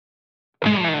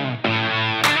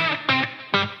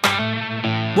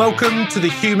Welcome to the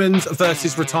Humans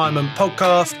versus Retirement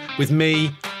podcast with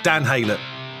me, Dan Haylett.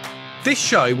 This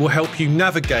show will help you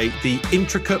navigate the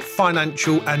intricate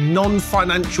financial and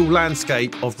non-financial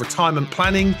landscape of retirement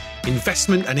planning,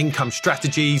 investment and income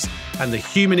strategies, and the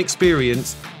human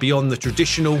experience beyond the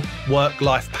traditional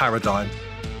work-life paradigm.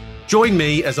 Join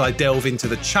me as I delve into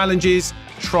the challenges,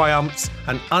 triumphs,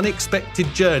 and unexpected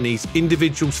journeys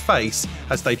individuals face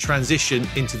as they transition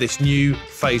into this new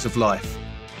phase of life.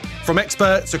 From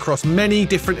experts across many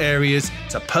different areas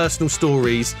to personal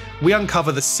stories, we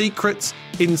uncover the secrets,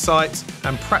 insights,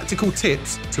 and practical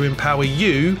tips to empower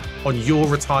you on your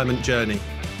retirement journey.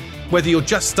 Whether you're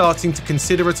just starting to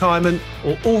consider retirement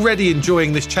or already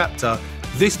enjoying this chapter,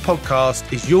 this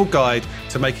podcast is your guide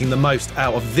to making the most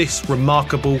out of this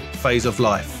remarkable phase of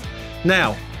life.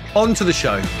 Now, on to the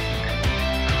show.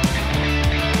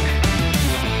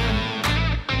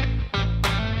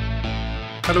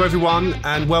 Hello everyone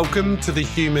and welcome to the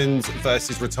Humans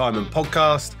versus Retirement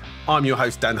podcast. I'm your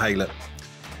host Dan Haylett.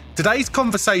 Today's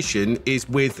conversation is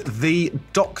with the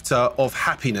Doctor of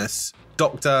Happiness,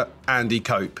 Dr. Andy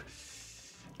Cope.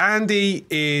 Andy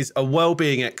is a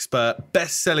wellbeing expert,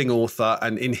 best-selling author,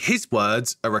 and in his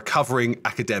words, a recovering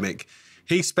academic.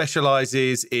 He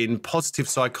specialises in positive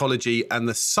psychology and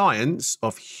the science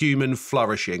of human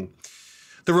flourishing.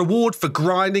 The reward for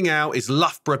grinding out his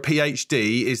Loughborough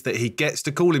PhD is that he gets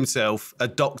to call himself a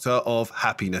Doctor of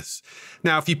Happiness.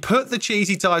 Now, if you put the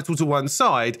cheesy title to one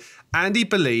side, Andy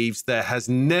believes there has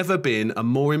never been a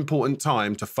more important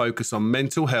time to focus on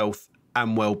mental health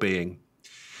and well-being.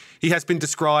 He has been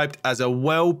described as a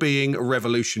well-being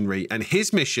revolutionary, and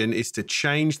his mission is to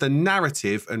change the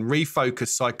narrative and refocus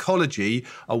psychology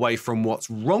away from what's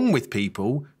wrong with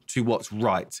people to what's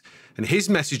right. And his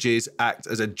messages act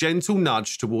as a gentle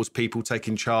nudge towards people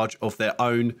taking charge of their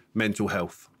own mental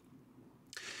health.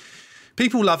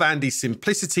 People love Andy's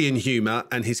simplicity and humour,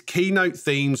 and his keynote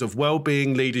themes of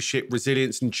well-being, leadership,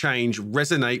 resilience and change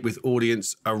resonate with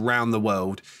audience around the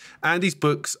world. Andy's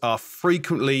books are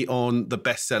frequently on the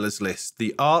bestsellers list.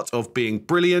 The Art of Being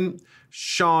Brilliant,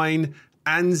 Shine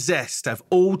and Zest have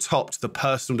all topped the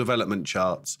personal development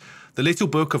charts. The Little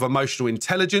Book of Emotional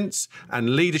Intelligence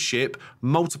and Leadership,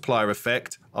 Multiplier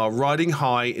Effect are riding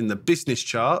high in the business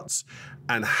charts,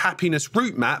 and Happiness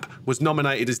Route Map was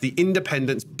nominated as the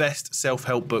Independent's Best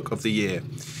Self-Help Book of the Year.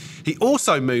 He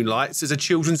also moonlights as a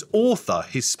children's author.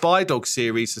 His Spy Dog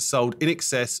series has sold in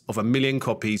excess of 1 million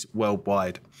copies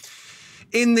worldwide.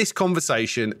 In this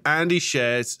conversation, Andy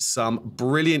shares some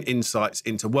brilliant insights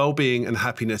into well-being and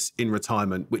happiness in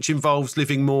retirement, which involves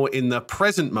living more in the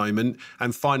present moment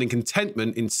and finding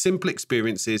contentment in simple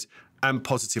experiences and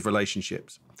positive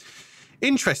relationships.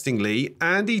 Interestingly,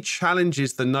 Andy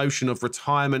challenges the notion of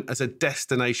retirement as a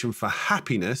destination for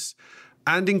happiness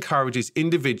and encourages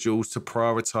individuals to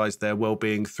prioritise their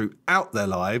well-being throughout their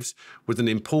lives, with an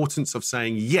importance of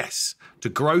saying yes to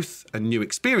growth and new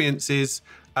experiences,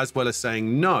 as well as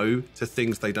saying no to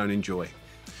things they don't enjoy.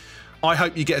 I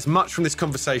hope you get as much from this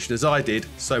conversation as I did,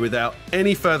 so without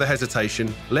any further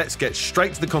hesitation, let's get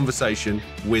straight to the conversation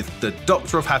with the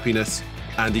Doctor of Happiness,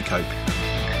 Andy Cope.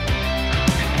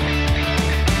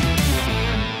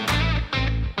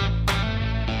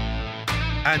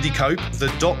 Andy Cope,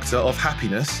 the Doctor of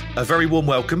Happiness, a very warm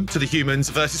welcome to the Humans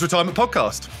versus Retirement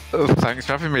podcast. Oh, thanks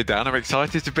for having me, Dan. I'm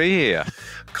excited to be here.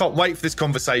 Can't wait for this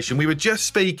conversation. We were just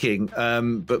speaking,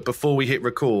 but before we hit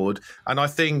record, and I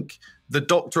think the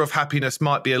Doctor of Happiness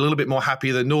might be a little bit more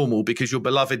happier than normal because your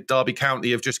beloved Derby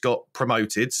County have just got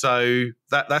promoted. So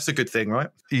that's a good thing, right?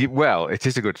 Well, it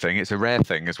is a good thing. It's a rare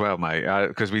thing as well, mate,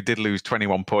 because we did lose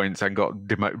 21 points and got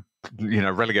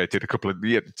relegated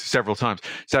several times.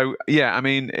 So, yeah, I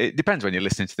mean, it depends when you're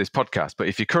listening to this podcast. But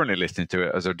if you're currently listening to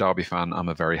it as a Derby fan, I'm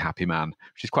a very happy man,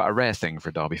 which is quite a rare thing for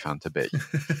a Derby fan to be.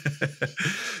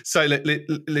 So,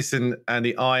 listen,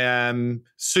 Andy, I am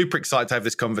super excited to have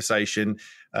this conversation.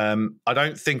 I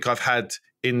don't think I've had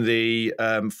in the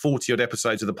 40 odd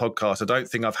episodes of the podcast, I don't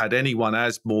think I've had anyone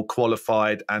as more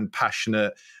qualified and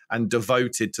passionate and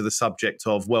devoted to the subject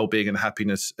of well-being and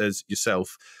happiness as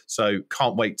yourself. So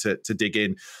can't wait to dig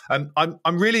in. I'm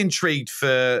really intrigued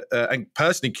and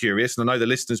personally curious, and I know the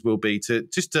listeners will be, to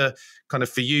kind of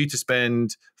for you to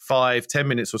spend 5-10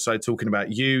 minutes or so talking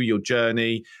about you, your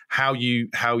journey, how you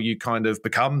kind of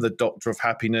become the Doctor of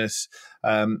Happiness,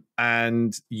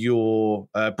 and your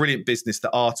brilliant business,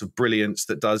 The Art of Brilliance,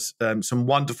 that does some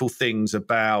wonderful things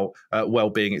about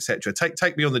well-being, etc.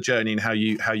 Take me on the journey and how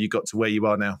you got to where you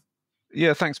are now.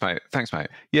 Yeah, thanks, mate.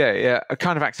 Yeah, a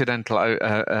kind of accidental.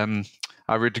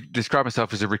 I would describe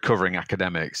myself as a recovering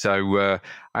academic. So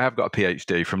I have got a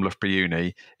PhD from Loughborough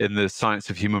Uni in the science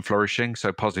of human flourishing,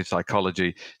 so positive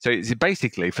psychology. So it's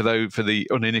basically, for the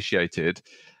uninitiated,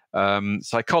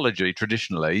 psychology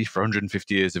traditionally, for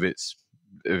 150 years of it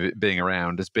being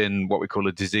around, has been what we call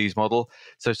a disease model.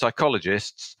 So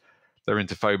psychologists, they're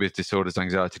into phobias, disorders,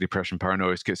 anxiety, depression,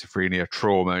 paranoia, schizophrenia,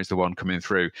 trauma is the one coming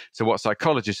through. So what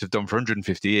psychologists have done for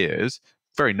 150 years,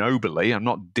 very nobly, I'm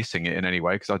not dissing it in any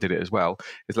way because I did it as well,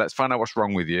 is let's find out what's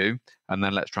wrong with you and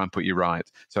then let's try and put you right.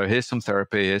 So here's some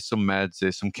therapy, here's some meds,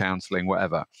 here's some counselling,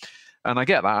 whatever. And I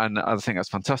get that, and I think that's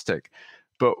fantastic.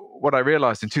 But what I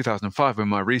realised in 2005 when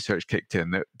my research kicked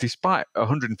in, that despite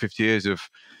 150 years of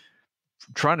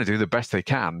trying to do the best they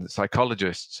can,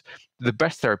 psychologists, the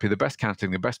best therapy, the best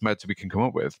counselling, the best meds we can come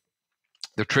up with,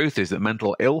 the truth is that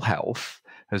mental ill health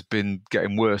has been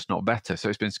getting worse, not better. So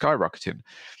it's been skyrocketing.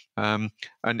 And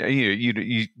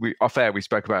off air, we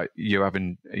spoke about you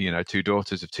having, 2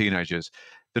 daughters of teenagers.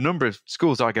 The number of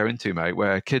schools I go into, mate,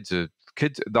 where kids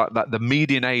that the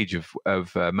median age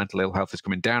of mental ill health is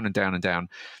coming down and down and down.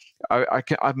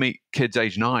 I meet kids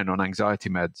age 9 on anxiety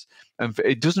meds, and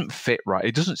it doesn't fit right.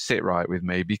 It doesn't sit right with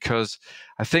me because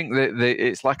I think that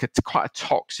it's like quite a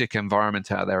toxic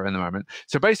environment out there in the moment.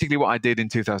 So basically, what I did in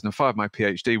 2005, my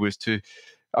PhD, was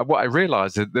what I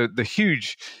realised that the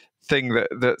huge thing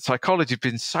that psychology has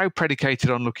been so predicated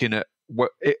on looking at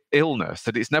illness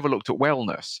that it's never looked at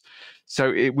wellness.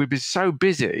 So we've been so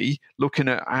busy looking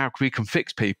at how we can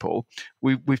fix people,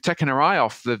 we've taken our eye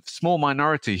off the small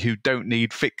minority who don't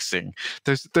need fixing.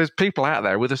 There's people out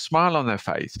there with a smile on their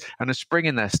face and a spring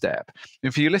in their step. And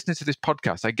if you're listening to this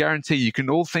podcast, I guarantee you can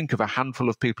all think of a handful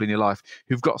of people in your life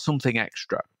who've got something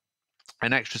extra.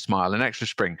 An extra smile, an extra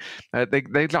spring.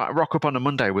 They like rock up on a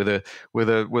Monday with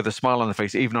a smile on their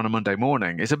face, even on a Monday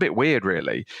morning. It's a bit weird,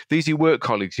 really. These are your work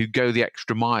colleagues who go the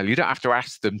extra mile. You don't have to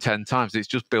ask them 10 times. It's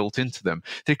just built into them.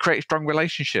 They create strong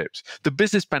relationships. The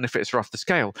business benefits are off the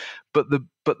scale, but the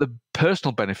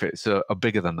personal benefits are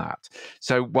bigger than that.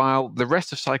 So while the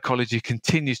rest of psychology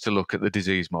continues to look at the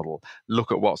disease model,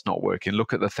 look at what's not working,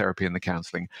 look at the therapy and the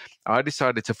counselling, I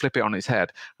decided to flip it on its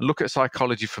head and look at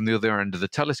psychology from the other end of the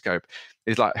telescope.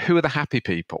 Is like, who are the happy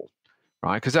people,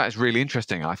 right? Because that is really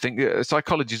interesting. I think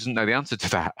psychology doesn't know the answer to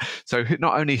that. So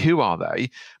not only who are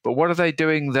they, but what are they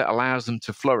doing that allows them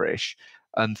to flourish?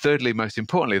 And thirdly, most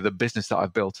importantly, the business that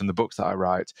I've built and the books that I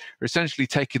write are essentially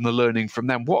taking the learning from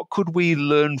them. What could we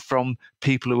learn from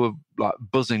people who are like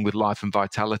buzzing with life and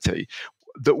vitality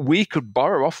that we could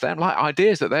borrow off them, like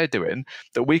ideas that they're doing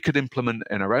that we could implement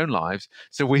in our own lives,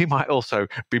 so we might also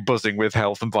be buzzing with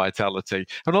health and vitality?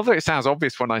 And although it sounds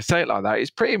obvious when I say it like that, it's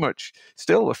pretty much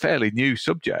still a fairly new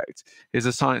subject, is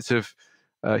the science of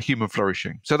human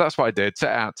flourishing. So that's what I did,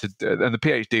 set out to, and the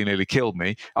PhD nearly killed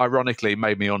me. Ironically, it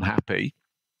made me unhappy,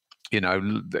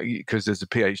 because as a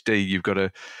PhD, you've got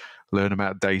to learn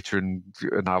about data and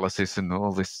analysis and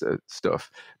all this stuff.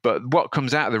 But what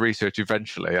comes out of the research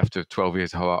eventually, after 12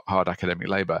 years of hard academic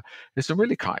labour, is some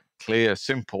really quite clear,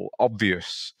 simple,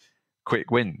 obvious, quick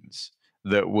wins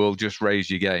that will just raise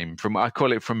your game. I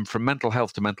call it from mental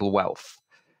health to mental wealth.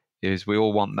 Is we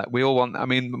all want that. I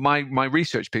mean, my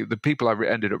research people, the people I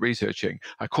ended up researching,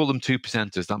 I call them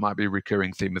 2%ers. That might be a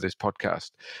recurring theme of this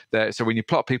podcast. So when you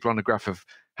plot people on a graph of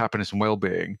happiness and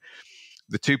well-being,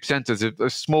 the 2%ers are a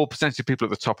small percentage of people at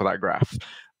the top of that graph,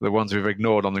 the ones we've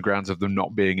ignored on the grounds of them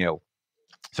not being ill.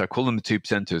 So I call them the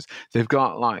 2%ers. They've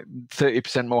got like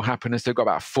 30% more happiness. They've got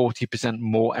about 40%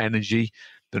 more energy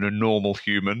than a normal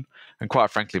human. And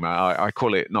quite frankly, man, I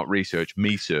call it not research,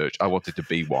 me search. I wanted to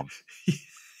be one.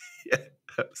 Yeah,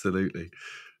 absolutely.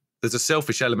 There's a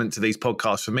selfish element to these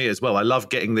podcasts for me as well. I love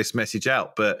getting this message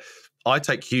out, but I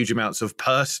take huge amounts of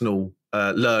personal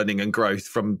learning and growth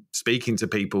from speaking to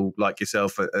people like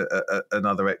yourself and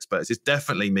other experts. It's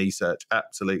definitely me search,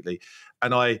 absolutely.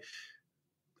 And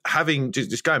having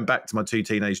just going back to my 2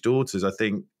 teenage daughters, I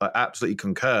think I absolutely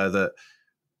concur that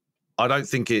I don't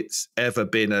think it's ever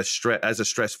been as a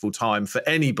stressful time for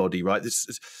anybody, right?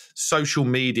 This social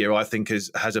media, I think,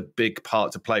 has a big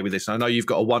part to play with this. And I know you've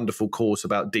got a wonderful course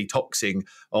about detoxing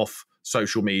off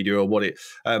social media or what it,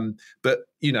 but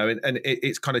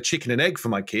it's kind of chicken and egg for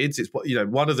my kids. It's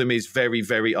one of them is very,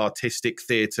 very artistic,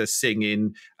 theatre,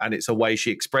 singing, and it's a way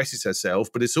she expresses herself,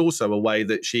 but it's also a way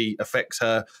that she affects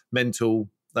her mental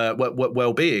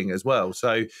well-being as well.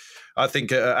 So I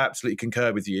think I absolutely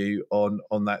concur with you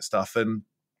on that stuff. And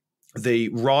the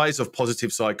rise of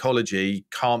positive psychology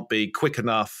can't be quick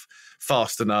enough,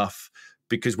 fast enough,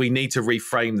 because we need to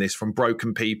reframe this from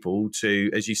broken people to,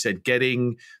 as you said,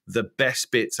 getting the best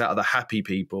bits out of the happy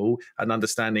people and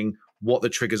understanding what the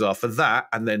triggers are for that,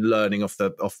 and then learning off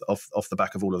the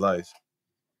back of all of those.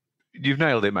 You've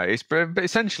nailed it, mate. But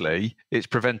essentially, it's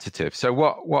preventative. So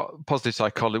what positive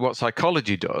psychology, what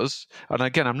psychology does, and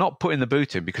again, I'm not putting the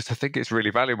boot in because I think it's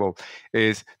really valuable,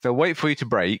 is they'll wait for you to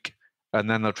break and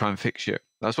then they'll try and fix you.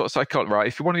 That's what psychology, right?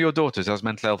 If one of your daughters has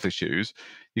mental health issues,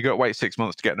 you got to wait 6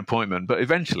 months to get an appointment, but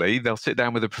eventually they'll sit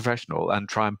down with a professional and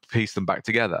try and piece them back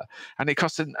together. And it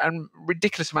costs a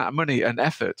ridiculous amount of money and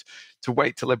effort to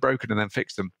wait till they're broken and then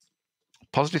fix them.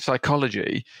 Positive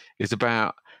psychology is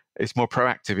about, it's more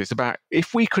proactive. It's about,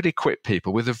 if we could equip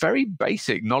people with a very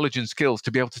basic knowledge and skills to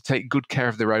be able to take good care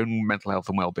of their own mental health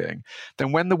and well-being,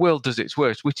 then when the world does its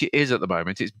worst, which it is at the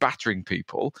moment, it's battering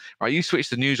people, right? You switch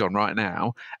the news on right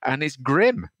now and it's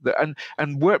grim.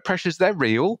 And work pressures, they're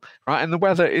real, right? And the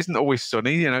weather isn't always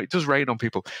sunny. You know, it does rain on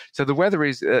people. So the weather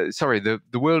is, the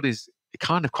world is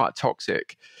kind of quite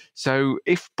toxic. So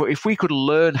if we could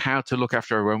learn how to look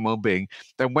after our own well-being,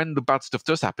 then when the bad stuff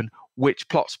does happen, which,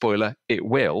 plot spoiler, it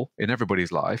will in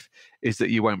everybody's life, is that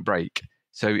you won't break.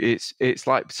 So it's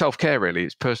like self-care, really.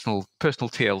 It's personal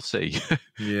TLC.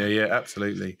 Yeah,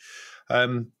 absolutely.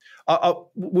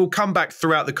 We'll come back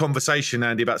throughout the conversation,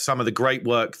 Andy, about some of the great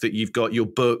work that you've got, your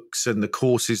books and the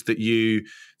courses that you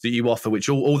offer, which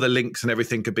all the links and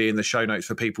everything could be in the show notes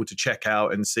for people to check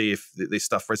out and see if this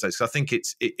stuff resonates. So I think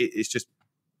it's just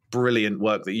brilliant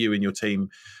work that you and your team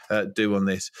do on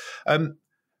this.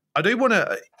 I do want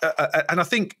to, and I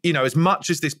think, you know, as much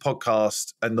as this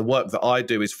podcast and the work that I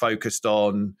do is focused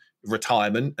on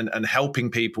retirement and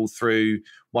helping people through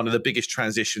one of the biggest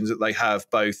transitions that they have,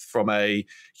 both from a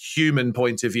human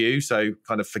point of view, so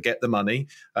kind of forget the money,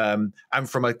 and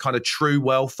from a kind of true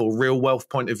wealth or real wealth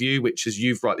point of view, which, as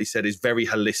you've rightly said, is very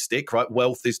holistic, right?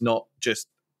 Wealth is not just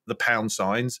the pound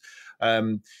signs.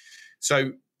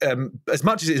 So as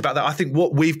much as it's about that, I think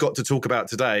what we've got to talk about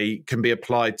today can be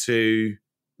applied to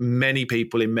many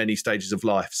people in many stages of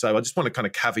life. So I just want to kind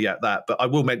of caveat that, but I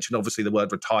will mention obviously the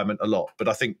word retirement a lot, but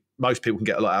I think most people can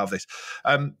get a lot out of this.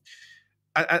 And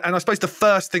I suppose the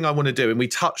first thing I want to do, and we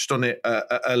touched on it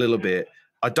a little bit,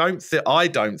 I don't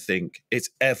think it's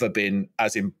ever been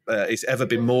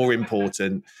more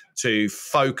important to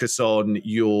focus on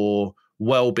your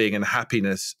well-being and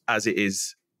happiness as it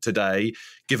is today,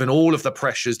 given all of the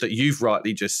pressures that you've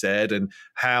rightly just said and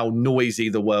how noisy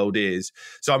the world is.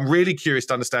 So I'm really curious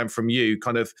to understand from you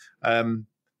kind of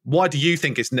why do you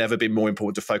think it's never been more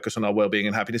important to focus on our well-being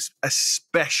and happiness,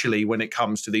 especially when it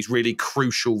comes to these really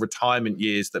crucial retirement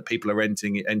years that people are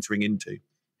entering into?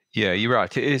 Yeah, you're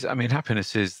right. It is. I mean,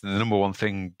 happiness is the number one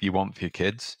thing you want for your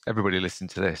kids. Everybody listen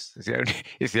to this.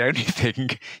 It's the only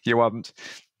thing you want.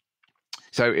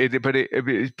 So,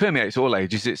 it permeates all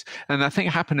ages. And I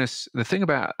think happiness. The thing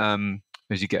about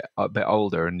as you get a bit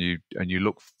older and you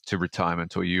look to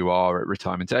retirement, or you are at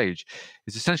retirement age,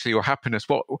 is essentially your happiness.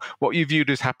 What you viewed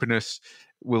as happiness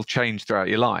will change throughout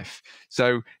your life.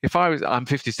 So, I'm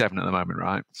 57 at the moment,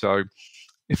 right? So,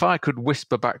 if I could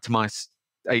whisper back to my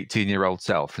 18-year-old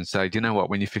self and say, do you know what,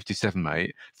 when you're 57,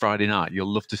 mate, Friday night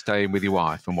you'll love to stay in with your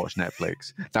wife and watch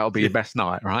Netflix. That'll be your best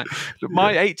night, right?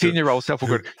 My 18-year-old self will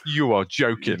go, you are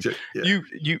joking. You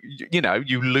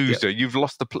loser. You've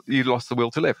lost the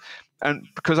will to live. And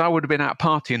because I would have been out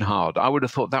partying hard, I would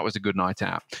have thought that was a good night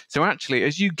out. So actually,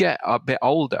 as you get a bit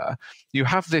older, you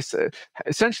have this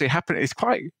essentially happiness. It's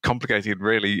quite complicated,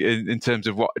 really, in terms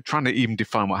of trying to even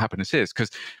define what happiness is, because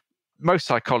most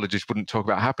psychologists wouldn't talk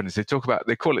about happiness.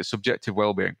 They call it subjective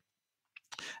well-being.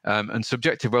 And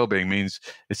subjective well-being means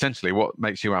essentially what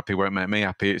makes you happy won't make me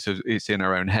happy. It's in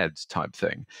our own heads type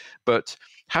thing. But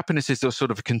happiness is a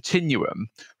sort of a continuum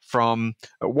from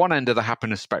at one end of the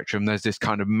happiness spectrum. There's this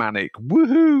kind of manic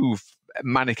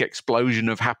explosion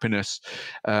of happiness.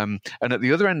 And at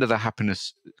the other end of the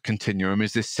happiness continuum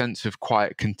is this sense of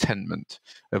quiet contentment,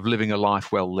 of living a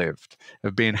life well lived,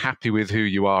 of being happy with who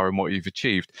you are and what you've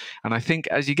achieved. And I think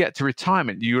as you get to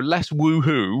retirement, you're less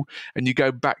woohoo and you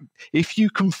go back. If you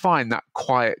can find that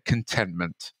quiet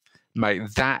contentment, mate,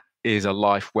 that is a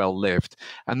life well lived.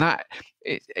 And that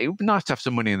it would be nice to have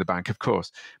some money in the bank, of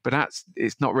course, but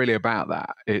it's not really about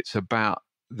that. It's about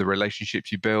the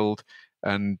relationships you build,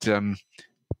 and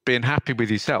being happy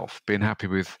with yourself, being happy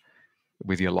with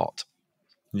your lot.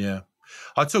 Yeah,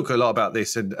 I talk a lot about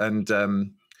this, and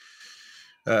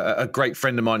a great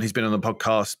friend of mine who's been on the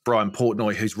podcast, Brian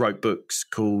Portnoy, who's wrote books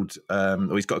called,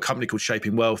 or he's got a company called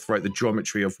Shaping Wealth, wrote The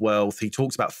Geometry of Wealth. He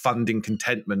talks about funding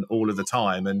contentment all of the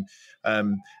time. And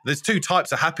there's two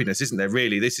types of happiness, isn't there,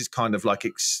 really? This is kind of like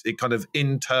kind of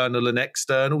internal and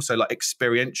external. So like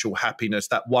experiential happiness,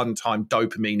 that one-time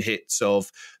dopamine hits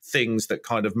of things that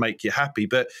kind of make you happy.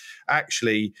 But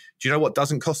actually, do you know what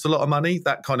doesn't cost a lot of money?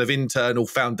 That kind of internal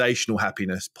foundational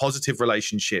happiness, positive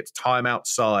relationships, time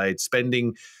outside,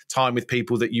 spending time with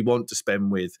people that you want to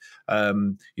spend with,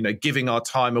 giving our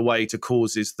time away to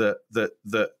causes that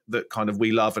kind of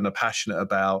we love and are passionate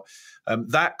about,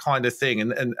 that kind of thing.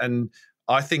 And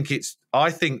I think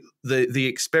the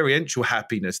experiential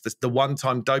happiness, the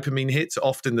one-time dopamine hits, are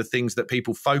often the things that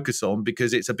people focus on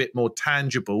because it's a bit more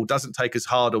tangible, doesn't take as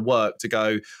hard a work to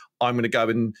go, I'm going to go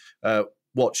and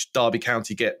watch Derby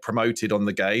County get promoted on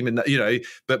the game. And,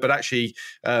 but actually,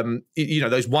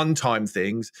 those one-time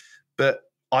things. But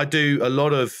I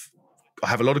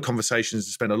have a lot of conversations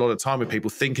and spend a lot of time with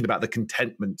people thinking about the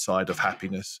contentment side of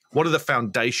happiness. What are the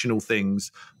foundational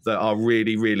things that are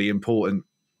really, really important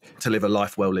to live a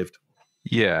life well lived?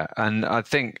 Yeah. And I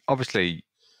think, obviously,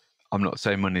 I'm not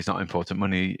saying money is not important.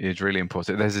 Money is really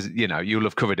important. You'll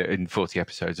have covered it in 40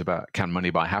 episodes about can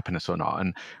money buy happiness or not.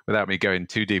 And without me going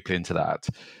too deeply into that,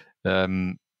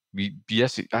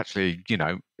 yes,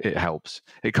 it helps.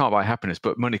 It can't buy happiness,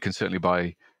 but money can certainly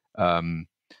buy,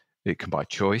 it can buy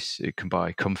choice. It can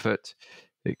buy comfort.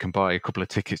 It can buy a couple of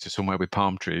tickets to somewhere with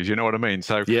palm trees. You know what I mean?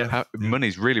 So money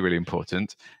is really, really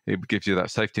important. It gives you that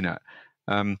safety net.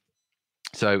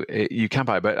 You can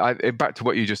buy it. But back to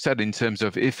what you just said in terms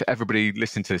of if everybody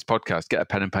listening to this podcast, get a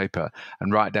pen and paper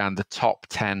and write down the top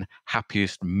 10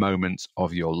 happiest moments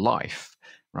of your life,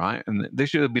 right? And there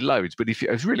should be loads, but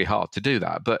it's really hard to do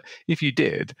that. But if you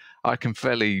did, I can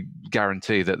fairly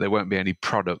guarantee that there won't be any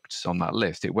products on that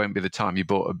list. It won't be the time you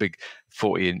bought a big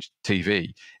 40-inch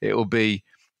TV. It will be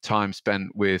time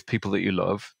spent with people that you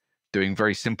love, doing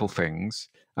very simple things,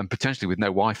 and potentially with no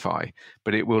Wi-Fi,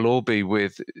 but it will all be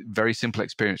with very simple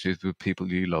experiences with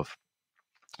people you love.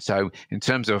 So in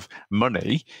terms of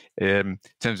money, in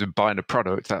terms of buying a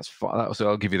product, that's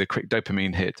I'll give you the quick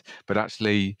dopamine hit, but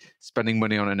actually spending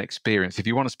money on an experience. If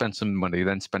you want to spend some money,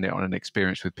 then spend it on an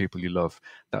experience with people you love.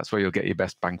 That's where you'll get your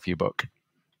best bang for your buck.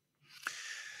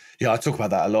 Yeah, I talk about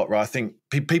that a lot, right? I think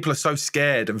people are so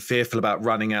scared and fearful about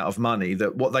running out of money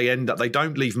that what they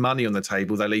don't leave money on the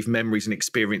table, they leave memories and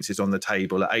experiences on the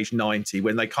table at age 90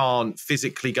 when they can't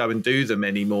physically go and do them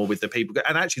anymore with the people.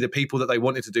 And actually the people that they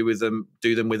wanted to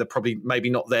do them with are probably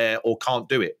maybe not there or can't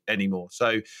do it anymore.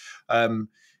 So,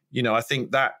 I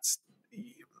think that's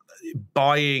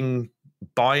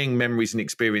buying memories and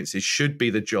experiences should be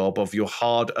the job of your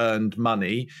hard-earned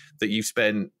money that you've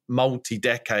spent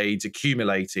multi-decades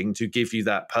accumulating to give you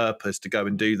that purpose to go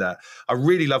and do that. I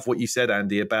really love what you said,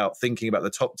 Andy, about thinking about the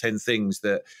top 10 things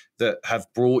that have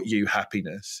brought you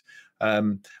happiness.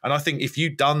 And I think if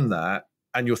you've done that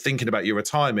and you're thinking about your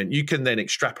retirement, you can then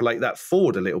extrapolate that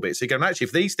forward a little bit. So you go, actually,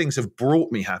 if these things have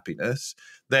brought me happiness,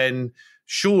 then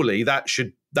surely that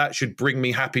should bring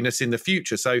me happiness in the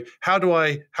future. So how do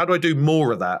I do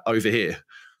more of that over here?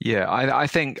 Yeah, I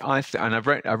think and I've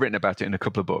written about it in a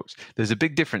couple of books. There's a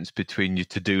big difference between your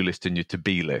to-do list and your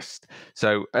to-be list.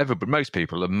 So most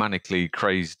people are manically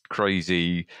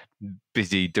crazy,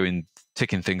 busy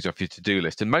ticking things off your to-do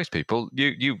list. And most people,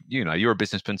 you're a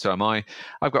businessman, so am I.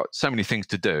 I've got so many things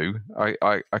to do.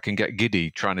 I can get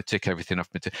giddy trying to tick everything off.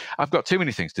 I've got too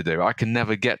many things to do. I can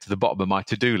never get to the bottom of my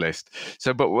to-do list.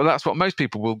 So, that's what most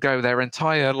people will go their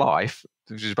entire life,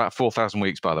 which is about 4,000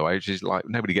 weeks, by the way, which is like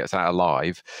nobody gets out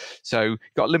alive. So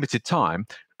got limited time,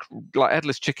 like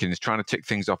headless chickens trying to tick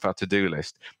things off our to-do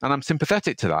list. And I'm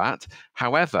sympathetic to that.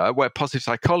 However, where positive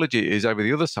psychology is over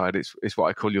the other side, it's what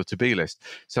I call your to-be list.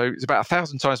 So it's about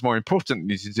 1,000 times more important than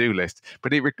your to-do list.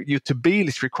 But your to-be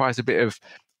list requires a bit of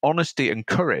honesty and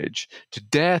courage to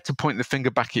dare to point the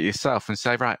finger back at yourself and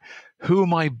say, right, who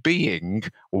am I being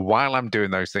while I'm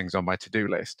doing those things on my to-do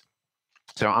list?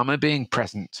 So am I being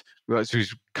present, which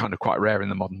is kind of quite rare in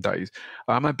the modern days?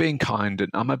 Am I being kind? And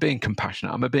am I being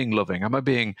compassionate? Am I being loving? Am I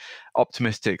being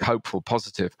optimistic, hopeful,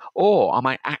 positive? Or am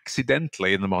I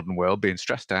accidentally in the modern world being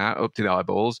stressed out, up to the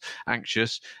eyeballs,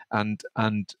 anxious and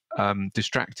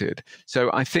distracted? So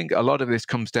I think a lot of this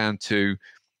comes down to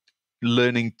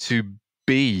learning to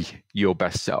be your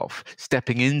best self,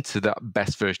 stepping into that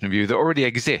best version of you that already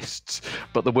exists,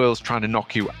 but the world's trying to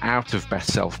knock you out of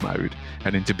best self mode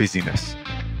and into busyness.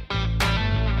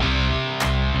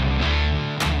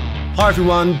 Hi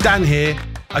everyone, Dan here.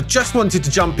 I just wanted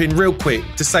to jump in real quick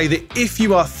to say that if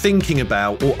you are thinking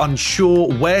about or unsure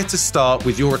where to start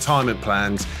with your retirement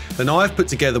plans, then I've put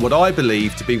together what I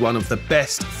believe to be one of the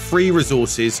best free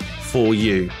resources for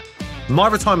you. My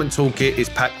retirement toolkit is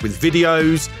packed with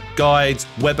videos, guides,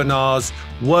 webinars,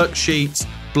 worksheets,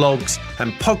 blogs,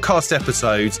 and podcast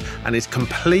episodes, and is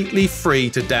completely free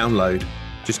to download.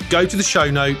 Just go to the show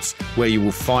notes where you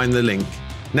will find the link.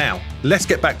 Now, let's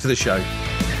get back to the show.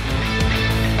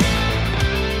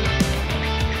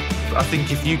 I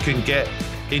think if you can get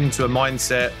into a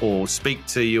mindset or speak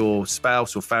to your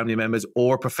spouse or family members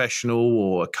or a professional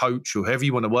or a coach or whoever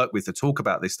you want to work with to talk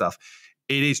about this stuff,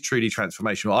 it is truly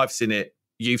transformational. I've seen it.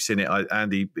 You've seen it,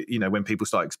 Andy, when people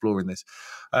start exploring this.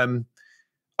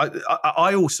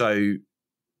 I also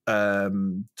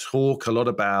talk a lot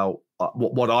about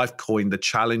what I've coined the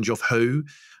challenge of who.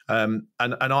 And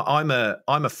I'm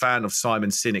a fan of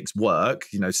Simon Sinek's work,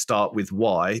 start with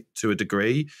why to a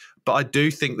degree. But I do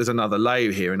think there's another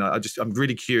layer here. And I'm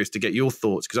really curious to get your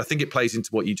thoughts because I think it plays into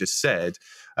what you just said.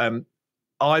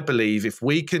 I believe if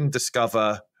we can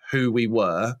discover who we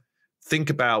were, think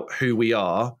about who we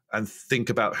are and think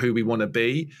about who we want to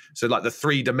be. So like the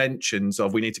 3 dimensions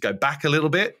of we need to go back a little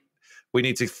bit. We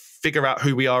need to figure out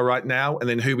who we are right now and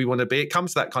then who we want to be. It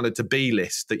comes to that kind of to-be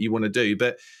list that you want to do.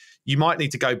 But you might need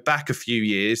to go back a few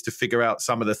years to figure out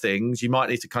some of the things. You might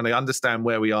need to kind of understand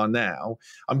where we are now.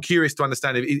 I'm curious to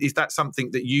understand, is that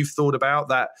something that you've thought about,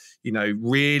 that,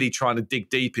 really trying to dig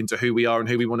deep into who we are and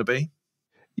who we want to be?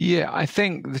 Yeah, I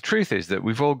think the truth is that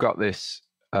we've all got this,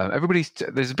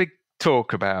 there's a big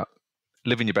talk about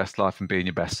living your best life and being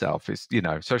your best self. It's,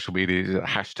 social media is a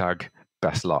hashtag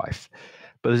best life,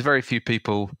 but there's very few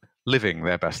people living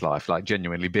their best life, like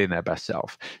genuinely being their best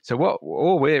self. So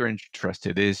all we're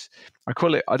interested is, I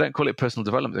don't call it personal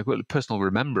development, I call it personal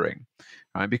remembering,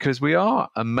 right? Because we are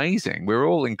amazing. We're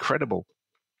all incredible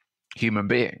human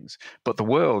beings, but the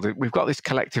world, we've got this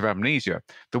collective amnesia.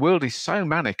 The world is so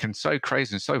manic and so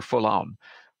crazy and so full on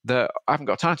that I haven't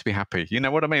got time to be happy. You know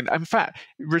what I mean? In fact,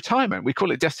 retirement, we call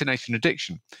it destination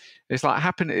addiction. It's like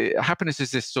happiness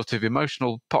is this sort of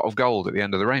emotional pot of gold at the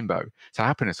end of the rainbow. So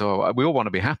happiness, we all want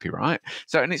to be happy, right?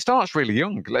 So, and it starts really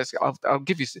young. I'll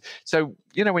give you, so,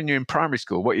 when you're in primary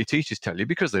school, what your teachers tell you,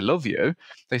 because they love you,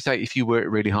 they say, if you work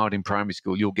really hard in primary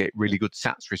school, you'll get really good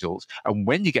SATs results. And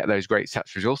when you get those great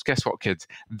SATs results, guess what, kids?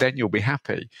 Then you'll be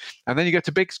happy. And then you go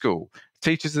to big school.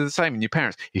 Teachers are the same, and your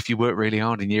parents. If you work really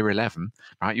hard in year 11,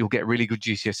 right, you'll get really good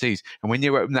GCSEs. And when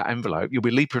you open that envelope, you'll be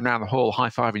leaping around the hall,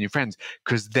 high-fiving your friends,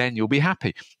 because then you'll be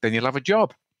happy. Then you'll have a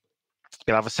job.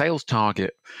 You'll have a sales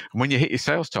target. And when you hit your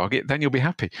sales target, then you'll be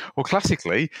happy. Or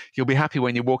classically, you'll be happy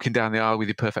when you're walking down the aisle with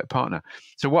your perfect partner.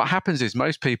 So what happens is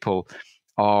most people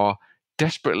are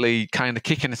desperately kind of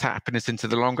kicking this happiness into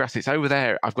the long grass. It's over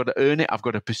there. I've got to earn it. I've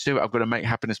got to pursue it. I've got to make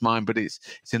happiness mine, but it's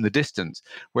in the distance.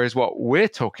 Whereas what we're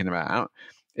talking about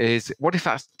is, what if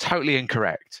that's totally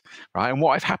incorrect, right? And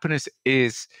what if happiness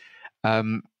is at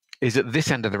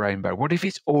this end of the rainbow? What if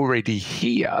it's already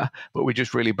here, but we're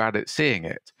just really bad at seeing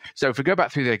it? So if we go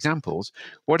back through the examples,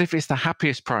 what if it's the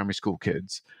happiest primary school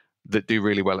kids that do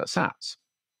really well at SATs?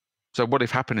 So what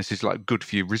if happiness is like good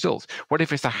for your results? What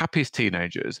if it's the happiest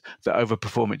teenagers that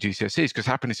overperform at GCSEs? Because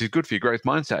happiness is good for your growth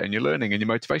mindset and your learning and your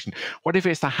motivation. What if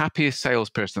it's the happiest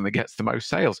salesperson that gets the most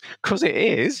sales? Because it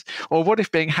is. Or what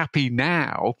if being happy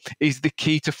now is the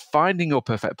key to finding your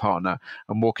perfect partner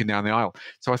and walking down the aisle?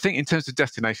 So I think in terms of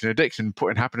destination addiction,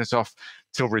 putting happiness off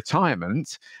till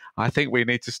retirement, I think we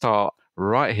need to start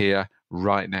right here,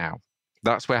 right now.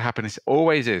 That's where happiness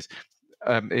always is.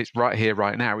 It's right here,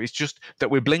 right now. It's just that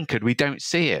we're blinkered. We don't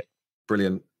see it.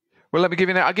 Brilliant. Well, I'll give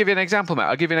you an example, Matt.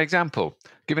 I'll give you an example.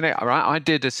 I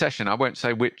did a session. I won't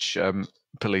say which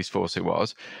police force it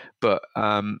was, but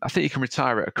I think you can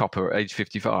retire at a copper at age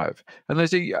 55. And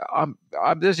there's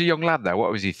a young lad there.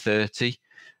 What was he, 30?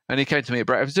 And he came to me at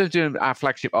break. I was doing our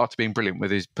flagship Art of Being Brilliant with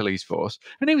his police force.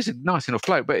 And he was a nice enough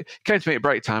bloke, but he came to me at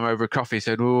break time over a coffee. He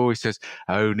said,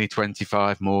 only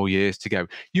 25 more years to go.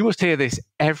 You must hear this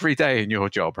every day in your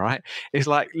job, right? It's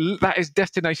like, that is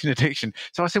destination addiction.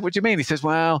 So I said, what do you mean? He says,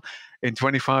 well, in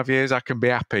 25 years, I can be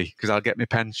happy because I'll get my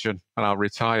pension and I'll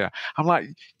retire. I'm like,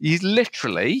 he's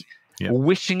literally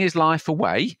wishing his life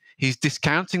away. He's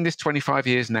discounting this 25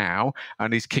 years now,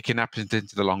 and he's kicking happiness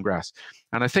into the long grass.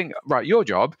 And I think, right, your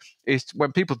job is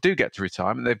when people do get to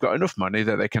retirement, they've got enough money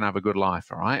that they can have a good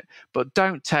life, all right? But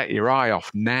don't take your eye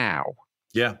off now.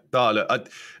 Yeah, look,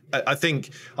 I think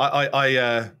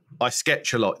I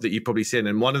sketch a lot that you've probably seen,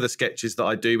 and one of the sketches that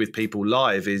I do with people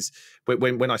live is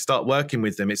when I start working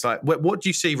with them, it's like, what do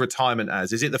you see retirement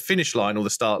as? Is it the finish line or the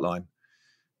start line?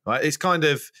 Right? It's kind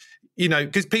of, you know,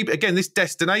 because people, again, this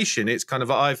destination, it's kind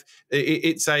of,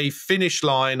 it's a finish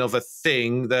line of a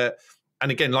thing that,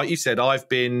 and again, like you said,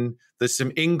 there's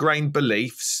some ingrained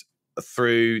beliefs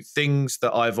through things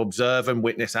that I've observed and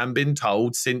witnessed and been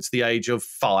told since the age of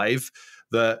 5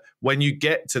 that when you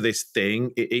get to this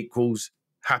thing, it equals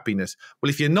happiness. Well,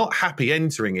 if you're not happy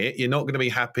entering it, you're not going to be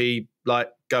happy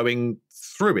like going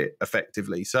through it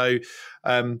effectively. So,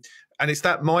 and it's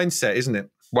that mindset, isn't it?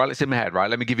 Well, it's in my head, right?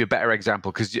 Let me give you a better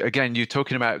example, because again, you're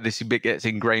talking about this bit gets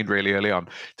ingrained really early on.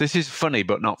 This is funny,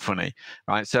 but not funny,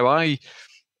 right? So I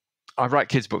write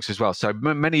kids' books as well. So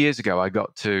many years ago, I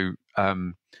got to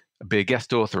be a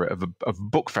guest author of a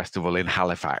book festival in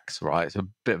Halifax, right? It's a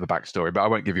bit of a backstory, but I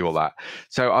won't give you all that.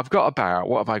 So I've got about,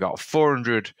 what have I got?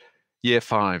 400 year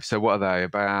 5. So what are they?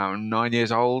 About 9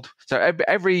 years old. So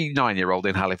every 9-year-old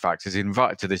in Halifax is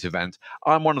invited to this event.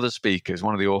 I'm one of the speakers,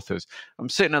 one of the authors. I'm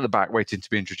sitting at the back waiting to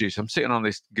be introduced. I'm sitting on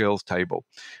this girls' table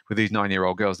with these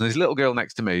 9-year-old girls. And there's a little girl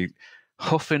next to me,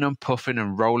 huffing and puffing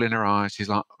and rolling her eyes. She's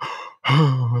like,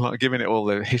 like giving it all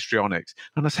the histrionics.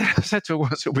 And I said to her,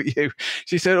 what's up with you?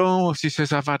 She said,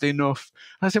 I've had enough.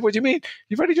 I said, what do you mean?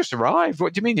 You've only just arrived.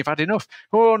 What do you mean you've had enough?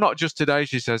 Oh, not just today,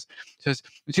 she says.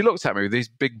 She looks at me with these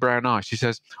big brown eyes. She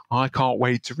says, I can't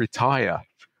wait to retire.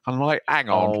 I'm like, hang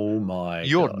on. Oh my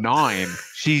You're God. 9.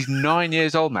 She's 9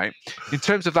 years old, mate. In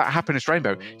terms of that happiness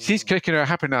rainbow, she's kicking her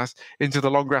happiness into the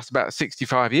long grass about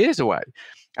 65 years away.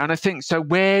 And I think so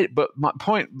but my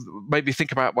point made me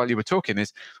think about while you were talking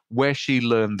is where she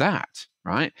learned that,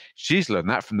 right? She's learned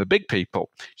that from the big people.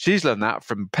 She's learned that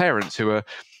from parents who are,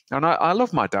 and I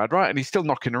love my dad, right? And he's still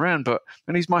knocking around,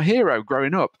 and he's my hero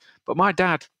growing up. But my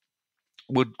dad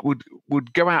would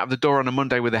go out of the door on a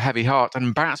Monday with a heavy heart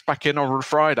and bounce back in on a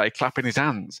Friday clapping his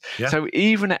hands. Yeah. So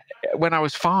even when I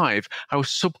was 5, I was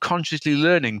subconsciously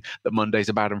learning that Mondays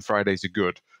are bad and Fridays are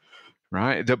good.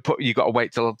 Right, you got to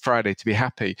wait till Friday to be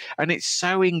happy, and it's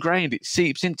so ingrained. It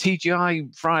seeps in.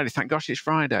 TGI Friday, thank gosh it's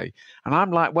Friday, and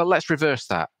I'm like, well, let's reverse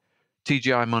that.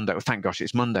 TGI Monday, well, thank gosh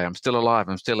it's Monday. I'm still alive.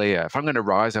 I'm still here. If I'm going to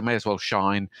rise, I may as well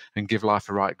shine and give life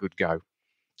a right good go.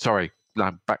 Sorry,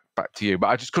 back to you, but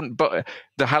I just couldn't. But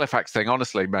the Halifax thing,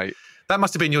 honestly, mate. That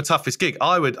must have been your toughest gig.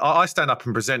 I stand up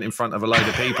and present in front of a load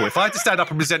of people. If I had to stand up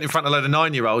and present in front of a load of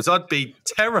 9-year-olds, I'd be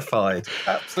terrified.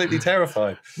 Absolutely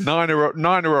terrified. 9 are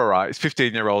all right. It's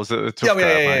 15-year-olds that are tough.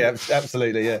 Yeah,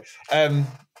 absolutely, yeah.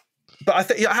 But I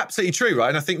think you're absolutely true, right?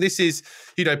 And I think this is,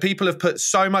 you know, people have put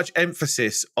so much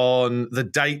emphasis on the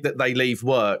date that they leave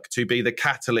work to be the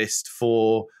catalyst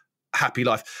for happy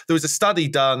life. There was a study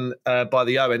done by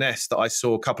the ONS that I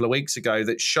saw a couple of weeks ago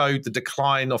that showed the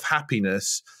decline of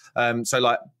happiness. So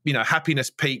like, you know, happiness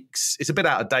peaks, it's a bit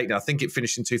out of date now. I think it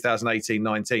finished in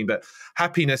 2018-19, but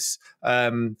happiness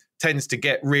tends to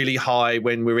get really high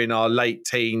when we're in our late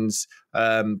teens,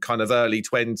 kind of early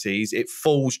 20s. It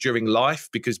falls during life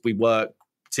because we work,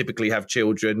 typically have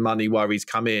children, money worries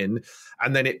come in,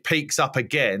 and then it peaks up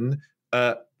again,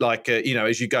 you know,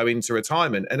 as you go into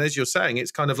retirement. And as you're saying,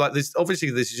 it's kind of like this, obviously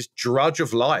this just drudge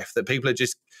of life that people are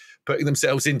just putting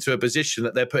themselves into a position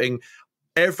that they're putting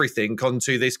everything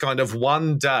onto this kind of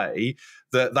one day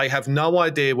that they have no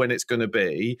idea when it's going to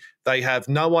be. They have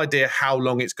no idea how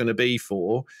long it's going to be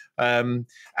for. And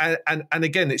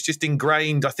again, it's just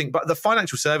ingrained, I think, but the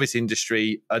financial service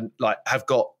industry have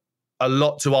got a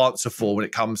lot to answer for when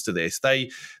it comes to this.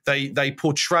 They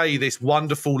portray this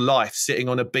wonderful life sitting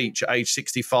on a beach at age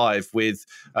 65 with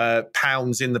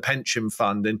pounds in the pension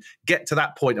fund and get to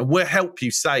that point, and we'll help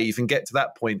you save and get to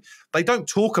that point. They don't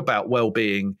talk about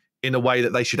well-being in a way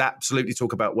that they should absolutely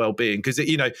talk about well-being, because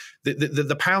you know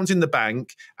the pounds in the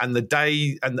bank and the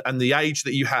day and the age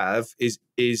that you have is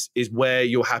where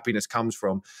your happiness comes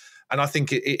from. And I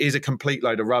think it is a complete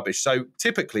load of rubbish. So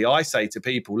typically I say to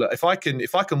people, look, if I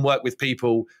can work with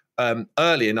people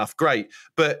early enough, great.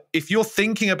 But if you're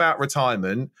thinking about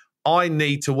retirement, I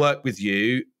need to work with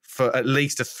you for at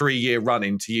least a 3-year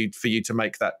run for you to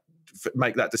make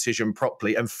that decision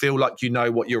properly and feel like you know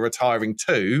what you're retiring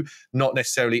to, not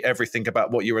necessarily everything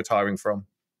about what you're retiring from.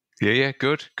 Yeah,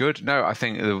 good. No, I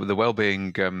think the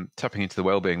well-being, tapping into the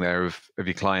well-being there of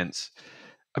your clients,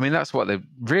 I mean, that's what they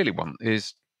really want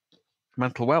is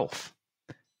mental wealth.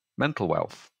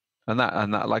 And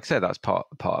that, like I said, that's part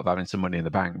of having some money in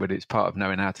the bank, but it's part of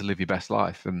knowing how to live your best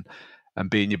life and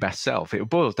being your best self. It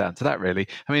boils down to that, really.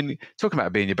 I mean, talking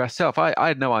about being your best self, I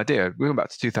had no idea. We went back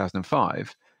to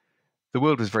 2005. The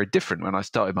world was very different when I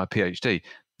started my PhD.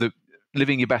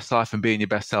 Living your best life and being your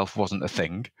best self wasn't a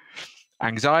thing.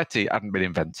 Anxiety hadn't been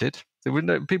invented.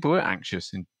 People weren't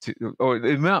anxious, or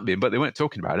they might be, but they weren't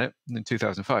talking about it in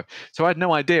 2005. So I had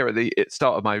no idea at the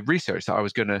start of my research that I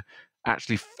was going to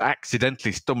actually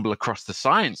accidentally stumble across the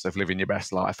science of living your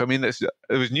best life. I mean, it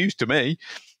was news to me.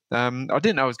 I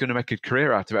didn't know I was going to make a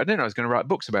career out of it. I didn't know I was going to write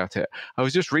books about it. I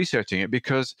was just researching it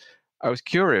because I was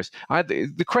curious. I had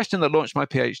the question that launched my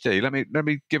PhD. Let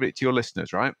me give it to your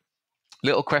listeners, right?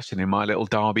 Little question in my little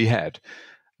Derby head.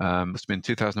 Must have been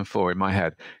 2004 in my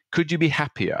head. Could you be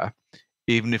happier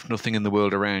even if nothing in the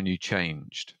world around you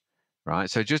changed?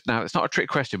 Right. So just now, it's not a trick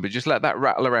question, but just let that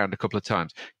rattle around a couple of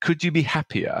times. Could you be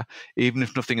happier even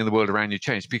if nothing in the world around you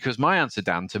changed? Because my answer,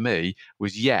 Dan, to me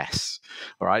was yes.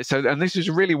 All right. So, and this is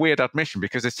a really weird admission,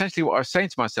 because essentially what I was saying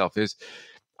to myself is,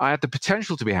 I had the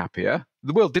potential to be happier.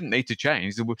 The world didn't need to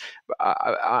change.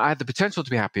 I had the potential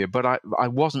to be happier, but I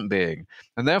wasn't being.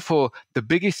 And therefore, the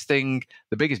biggest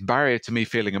barrier to me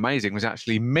feeling amazing was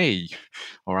actually me.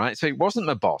 All right. So it wasn't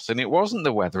the boss, and it wasn't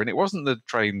the weather, and it wasn't the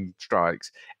train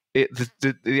strikes.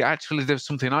 Actually, there was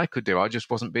something I could do. I just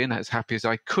wasn't being as happy as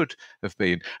I could have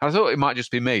been. I thought it might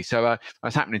just be me. So I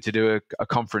was happening to do a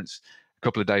conference a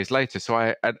couple of days later. So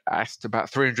I had asked about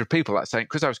 300 people that saying,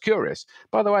 because I was curious,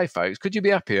 by the way, folks, could you be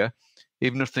happier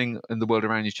even if nothing in the world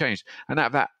around you changed? And out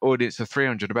of that audience of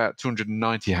 300, about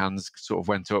 290 hands sort of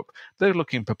went up. They were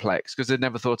looking perplexed because they'd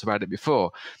never thought about it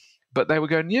before. But they were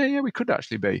going, yeah, we could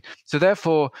actually be. So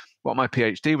therefore, what my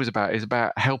PhD was about is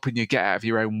about helping you get out of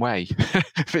your own way.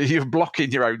 You're blocking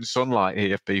your own sunlight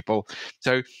here, people.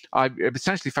 So I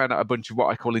essentially found out a bunch of what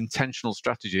I call intentional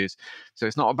strategies. So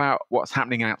it's not about what's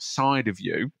happening outside of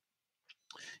you.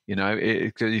 You know,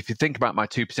 if you think about my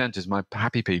 2%ers, my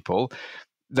happy people,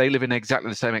 they live in exactly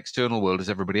the same external world as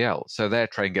everybody else. So their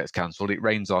train gets cancelled, it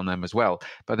rains on them as well.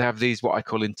 But they have these, what I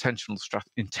call intentional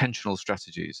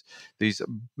strategies. These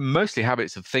mostly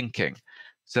habits of thinking.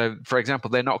 So, for example,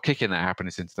 they're not kicking their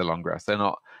happiness into the long grass. They're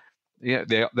not,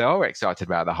 they are excited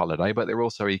about the holiday, but they're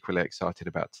also equally excited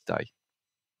about today.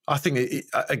 I think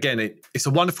it's a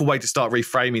wonderful way to start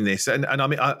reframing this, and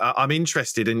I'm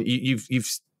interested, and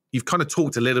you've kind of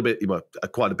talked a little bit,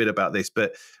 quite a bit about this,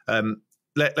 but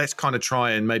let's kind of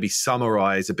try and maybe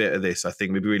summarize a bit of this. I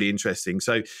think would be really interesting.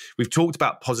 So we've talked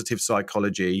about positive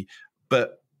psychology,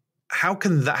 but how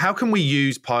can we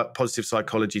use positive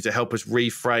psychology to help us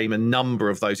reframe a number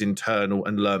of those internal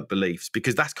and learnt beliefs?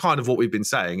 Because that's kind of what we've been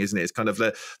saying, isn't it? It's kind of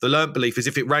the learnt belief is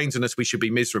if it rains on us, we should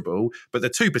be miserable. But the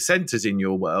 2%ers in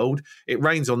your world, it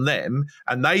rains on them,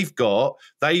 and they've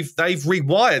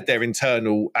rewired their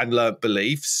internal and learnt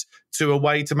beliefs to a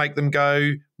way to make them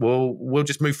go, well, we'll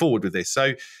just move forward with this.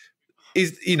 So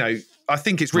I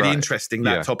think it's really interesting,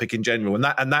 that topic in general, and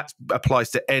that applies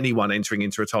to anyone entering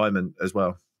into retirement as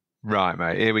well. Right,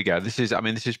 mate. Here we go. This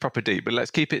is proper deep, but let's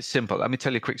keep it simple. Let me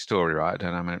tell you a quick story, right? I don't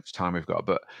know how much time we've got,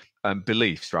 but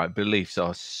beliefs, right? Beliefs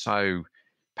are so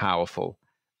powerful,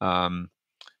 and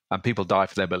people die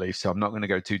for their beliefs. So I'm not going to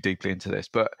go too deeply into this,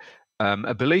 but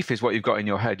a belief is what you've got in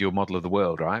your head, your model of the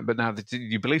world, right? But now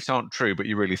your beliefs aren't true, but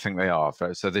you really think they are.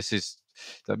 So this is.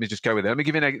 Let me just go with it. Let me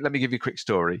give you a quick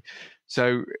story.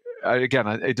 So again,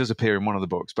 it does appear in one of the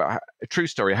books, but a true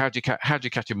story. How do you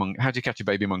catch a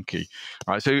baby monkey?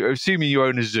 Right. So assuming you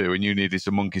own a zoo and you needed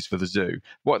some monkeys for the zoo,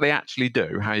 what they actually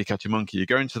do, how you catch a monkey, you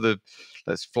go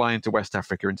let's fly into West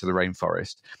Africa, into the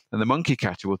rainforest, and the monkey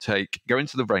catcher will go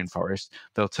into the rainforest.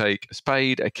 They'll take a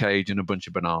spade, a cage, and a bunch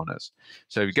of bananas.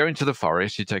 So you go into the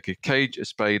forest, you take a cage, a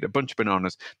spade, a bunch of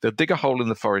bananas. They'll dig a hole in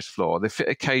the forest floor. They fit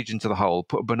a cage into the hole,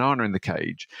 put a banana in the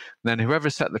cage. Then whoever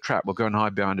set the trap will go and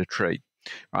hide behind a tree.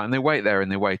 Right, and they wait there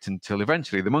and they wait until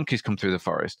eventually the monkeys come through the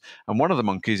forest, and one of the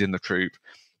monkeys in the troop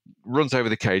runs over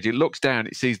the cage. It looks down,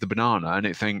 it sees the banana, and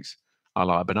it thinks, I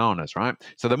like bananas, right?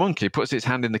 So the monkey puts its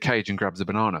hand in the cage and grabs the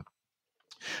banana.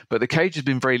 But the cage has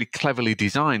been very cleverly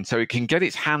designed so it can get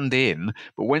its hand in,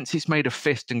 but once it's made a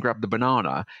fist and grabbed the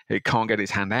banana, it can't get its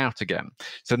hand out again.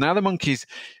 So now the monkey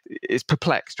is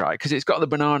perplexed, right? Because it's got the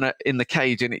banana in the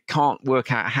cage and it can't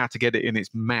work out how to get it in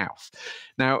its mouth.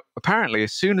 Now, apparently,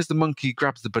 as soon as the monkey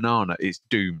grabs the banana, it's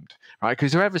doomed, right?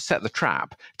 Because whoever set the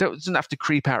trap doesn't have to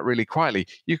creep out really quietly.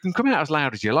 You can come out as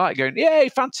loud as you like, going, yay,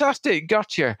 fantastic,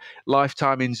 gotcha,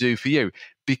 lifetime in zoo for you.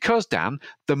 Because, Dan,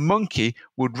 the monkey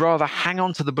would rather hang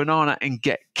on to the banana and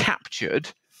get captured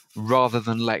rather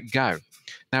than let go.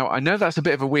 Now, I know that's a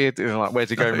bit of a weird, where's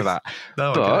he going with that?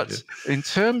 No, but in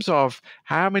terms of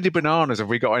how many bananas have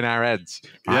we got in our heads?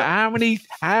 Yeah.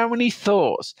 How many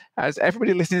thoughts, as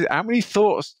everybody listening, how many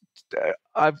thoughts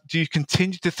do you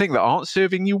continue to think that aren't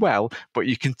serving you well, but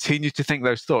you continue to think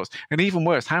those thoughts? And even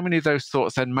worse, how many of those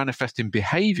thoughts then manifest in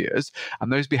behaviors,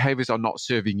 and those behaviors are not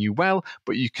serving you well,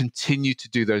 but you continue to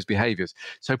do those behaviors?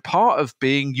 So part of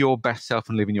being your best self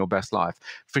and living your best life,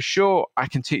 for sure, I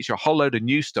can teach you a whole load of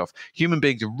new stuff. Human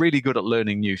beings are really good at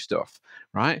learning new stuff,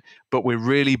 right? But we're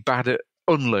really bad at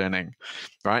unlearning,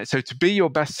 right? So to be your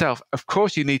best self, of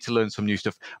course, you need to learn some new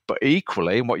stuff, but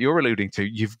equally, and what you're alluding to,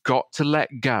 you've got to let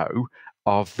go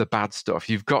of the bad stuff.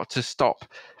 You've got to stop.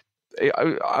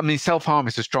 I mean, self-harm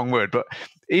is a strong word, but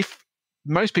if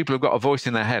most people have got a voice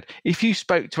in their head, if you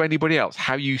spoke to anybody else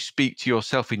how you speak to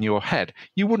yourself in your head,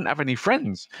 you wouldn't have any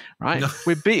friends, right? No.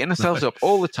 We're beating ourselves up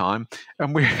all the time,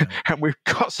 and we've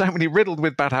got so many riddled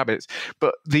with bad habits.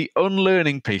 But the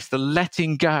unlearning piece, the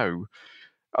letting go,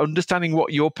 understanding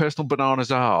what your personal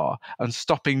bananas are and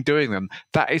stopping doing them,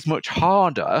 that is much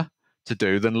harder to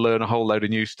do than learn a whole load of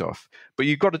new stuff. But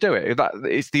you've got to do it.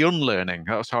 It's the unlearning.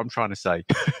 That's what I'm trying to say.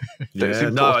 Yeah,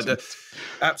 no,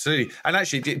 absolutely. And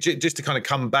actually, just to kind of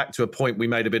come back to a point we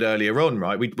made a bit earlier on,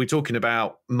 right? We're talking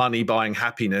about money buying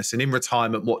happiness, and in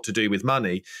retirement, what to do with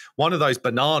money. One of those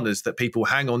bananas that people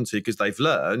hang on to because they've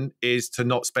learned is to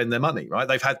not spend their money, right?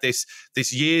 They've had this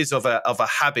years of a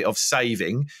habit of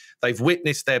saving. They've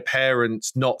witnessed their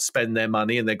parents not spend their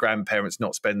money and their grandparents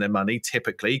not spend their money,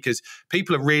 typically, because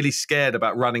people are really scared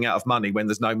about running out of money when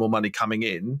there's no more money coming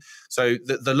in. So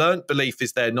the learnt belief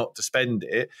is there not to spend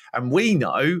it. And we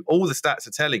know, all the stats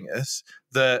are telling us,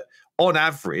 that on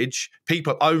average,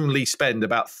 people only spend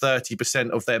about 30%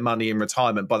 of their money in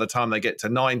retirement by the time they get to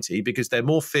 90, because they're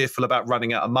more fearful about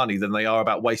running out of money than they are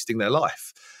about wasting their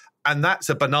life. And that's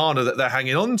a banana that they're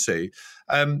hanging on to.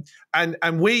 And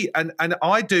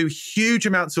I do huge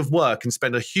amounts of work and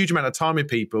spend a huge amount of time with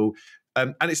people.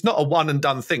 And it's not a one and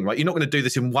done thing, right? You're not going to do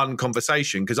this in one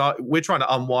conversation, because we're trying to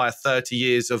unwire 30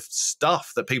 years of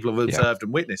stuff that people have observed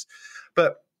and witnessed.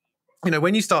 But,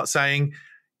 when you start saying,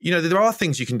 there are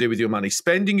things you can do with your money,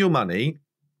 spending your money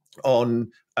on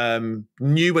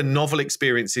new and novel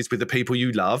experiences with the people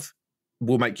you love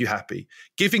will make you happy.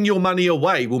 Giving your money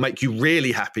away will make you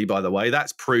really happy, by the way.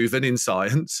 That's proven in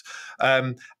science.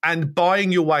 And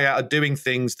buying your way out of doing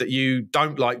things that you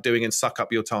don't like doing and suck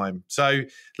up your time. So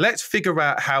let's figure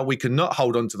out how we can not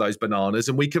hold on to those bananas,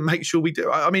 and we can make sure we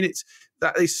do. I mean,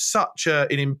 that is such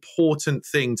an important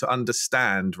thing to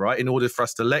understand, right? In order for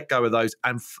us to let go of those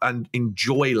and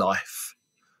enjoy life.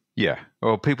 Yeah.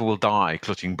 Well, people will die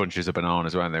clutching bunches of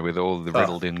bananas, won't they, with all the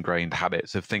riddled, ingrained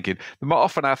habits of thinking. More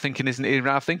often our thinking isn't even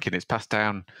our thinking. It's passed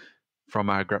down from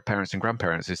our parents and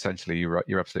grandparents, essentially.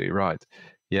 You're absolutely right.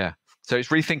 Yeah. So it's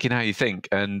rethinking how you think,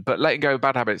 but letting go of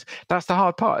bad habits, that's the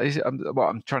hard part. What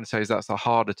I'm trying to say is that's the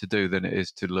harder to do than it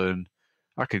is to learn.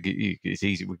 It's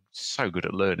easy. We're so good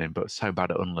at learning, but so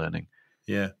bad at unlearning.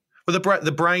 Yeah. Well,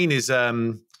 the brain is...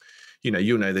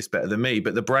 you'll know this better than me,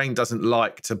 but the brain doesn't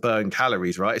like to burn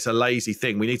calories, right? It's a lazy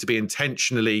thing. We need to be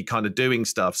intentionally kind of doing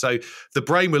stuff. So the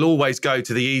brain will always go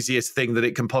to the easiest thing that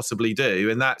it can possibly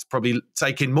do. And that's probably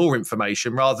taking more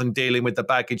information rather than dealing with the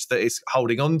baggage that it's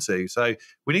holding on to. So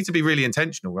we need to be really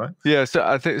intentional, right? Yeah. So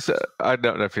I think, I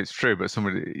don't know if it's true, but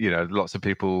lots of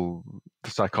people,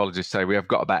 psychologists say we have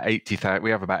about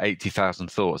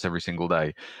 80,000 thoughts every single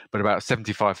day, but about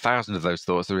 75,000 of those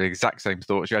thoughts are the exact same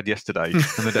thoughts you had yesterday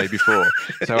and the day before.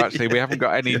 So actually, we haven't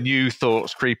got any new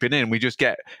thoughts creeping in. We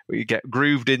get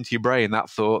grooved into your brain, that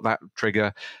thought, that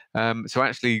trigger. So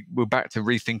actually, we're back to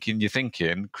rethinking your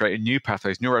thinking, creating new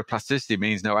pathways. Neuroplasticity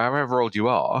means now, however old you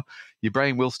are, your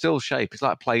brain will still shape. It's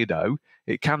like Play-Doh.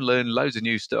 It can learn loads of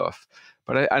new stuff.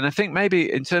 But I think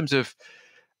maybe in terms of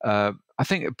I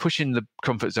think pushing the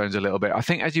comfort zones a little bit. I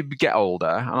think as you get older,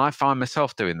 and I find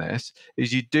myself doing this,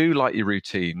 is you do like your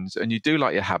routines and you do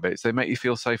like your habits. They make you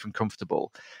feel safe and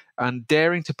comfortable. And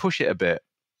daring to push it a bit,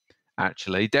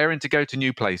 actually, daring to go to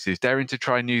new places, daring to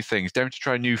try new things, daring to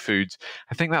try new foods.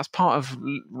 I think that's part of,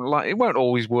 it won't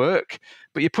always work,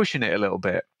 but you're pushing it a little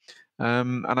bit.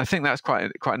 And I think that's quite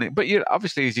neat. But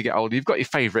obviously, as you get older, you've got your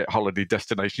favourite holiday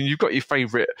destination, you've got your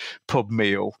favourite pub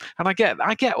meal, and I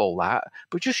get all that.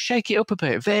 But just shake it up a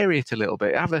bit, vary it a little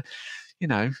bit, have a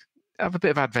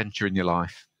bit of adventure in your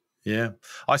life. Yeah,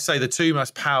 I say the two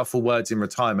most powerful words in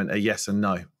retirement are yes and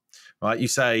no. Right? You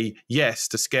say yes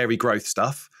to scary growth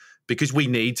stuff, because we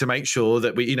need to make sure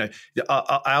that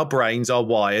our brains are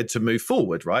wired to move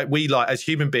forward, right? As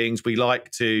human beings, we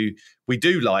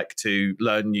do like to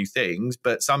learn new things,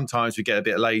 but sometimes we get a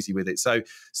bit lazy with it. So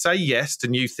say yes to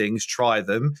new things, try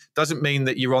them. Doesn't mean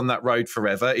that you're on that road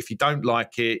forever. If you don't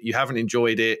like it, you haven't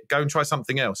enjoyed it, go and try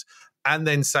something else. And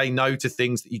then say no to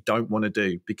things that you don't want to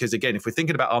do. Because again, if we're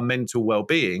thinking about our mental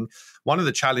well-being, one of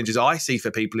the challenges I see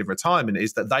for people in retirement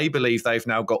is that they believe they've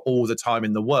now got all the time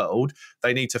in the world.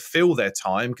 They need to fill their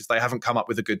time because they haven't come up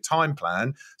with a good time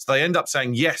plan. So they end up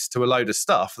saying yes to a load of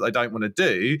stuff that they don't want to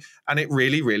do. And it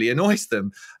really, really annoys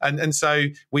them. And so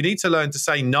we need to learn to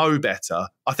say no better.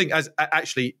 I think as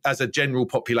a general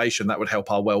population, that would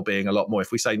help our well-being a lot more.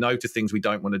 If we say no to things we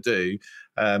don't want to do,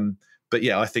 But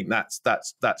yeah, I think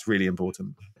that's really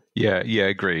important. Yeah,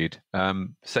 agreed.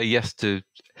 Say yes to.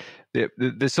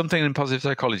 There's something in positive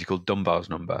psychology called Dunbar's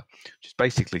number, which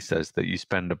basically says that you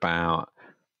spend about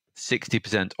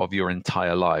 60% of your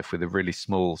entire life with a really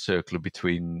small circle of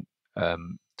between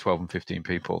 12 and 15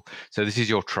 people. So this is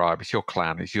your tribe, it's your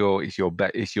clan, it's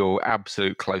your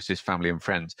absolute closest family and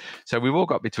friends. So we've all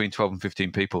got between 12 and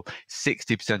 15 people.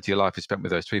 60% of your life is spent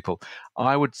with those people.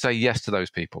 I would say yes to those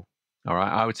people. All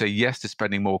right. I would say yes to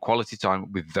spending more quality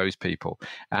time with those people,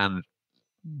 and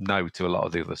no to a lot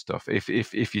of the other stuff. If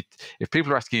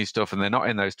people are asking you stuff and they're not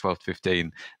in those 12 to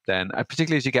 15, then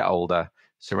particularly as you get older,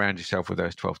 surround yourself with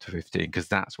those 12 to 15, because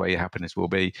that's where your happiness will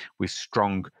be, with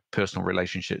strong personal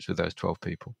relationships with those 12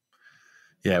 people.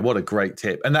 Yeah, what a great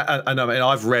tip. And I mean,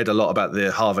 I've read a lot about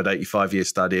the Harvard 85-year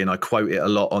study, and I quote it a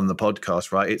lot on the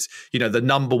podcast, right? It's, the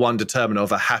number one determinant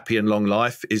of a happy and long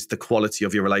life is the quality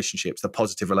of your relationships, the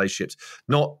positive relationships,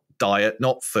 not diet,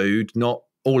 not food, not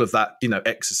all of that,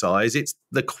 exercise. It's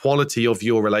the quality of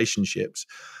your relationships.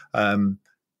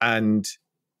 And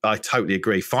I totally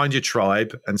agree. Find your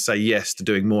tribe and say yes to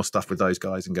doing more stuff with those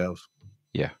guys and girls.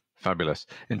 Yeah, fabulous.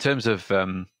 In terms of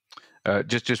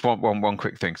just one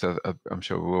quick thing, so I'm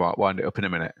sure we'll wind it up in a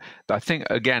minute. But I think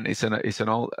again, it's an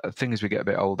old thing as we get a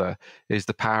bit older, is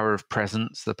the power of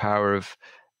presence, the power of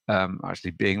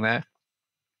actually being there.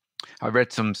 I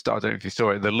read some stuff, I don't know if you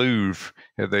saw it, the Louvre,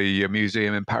 the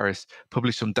museum in Paris,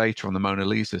 published some data on the Mona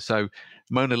Lisa. So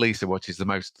Mona Lisa, which is the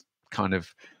most kind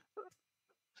of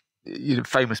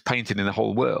famous painting in the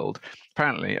whole world,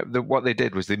 apparently what they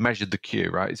did was they measured the queue,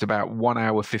 right? It's about 1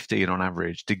 hour 15 on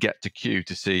average to get to queue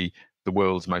to see the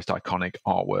world's most iconic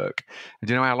artwork. And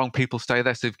do you know how long people stay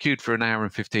there? So they've queued for 1 hour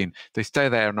and 15. They stay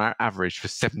there on average for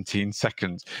 17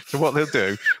 seconds. So what they'll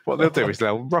do is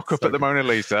they'll rock up at the Mona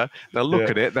Lisa, they'll look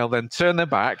at it, they'll then turn their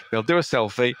back, they'll do a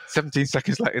selfie, 17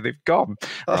 seconds later they've gone,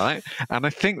 right? And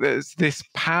I think there's this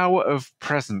power of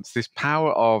presence, this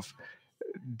power of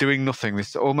doing nothing,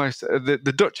 this almost,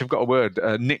 the Dutch have got a word,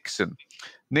 Nixon.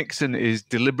 Nixon is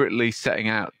deliberately setting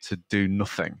out to do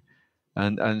nothing.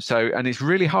 And it's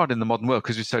really hard in the modern world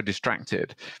because we're so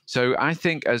distracted. So I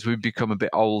think as we become a bit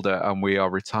older and we are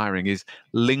retiring, is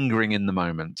lingering in the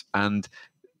moment. And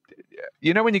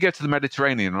when you go to the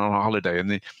Mediterranean on a holiday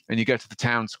and you go to the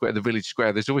town square, the village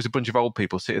square, there's always a bunch of old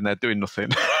people sitting there doing nothing.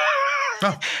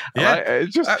 Oh, yeah. Right?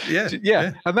 And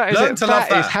that is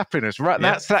that is happiness, right?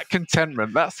 Yeah. That's that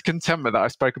contentment. That's the contentment that I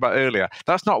spoke about earlier.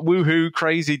 That's not woohoo,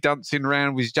 crazy dancing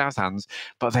around with jazz hands,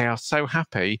 but they are so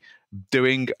happy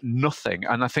doing nothing.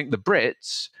 And I think the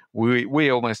Brits,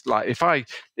 we almost like,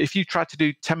 if you tried to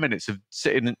do 10 minutes of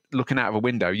sitting and looking out of a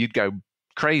window, you'd go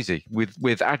crazy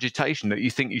with agitation that you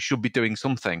think you should be doing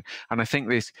something. And I think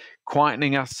this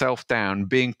quietening ourselves down,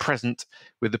 being present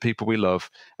with the people we love,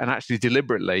 and actually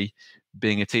deliberately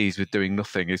being at ease with doing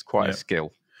nothing is quite a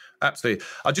skill. Absolutely.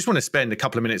 I just want to spend a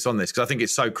couple of minutes on this because I think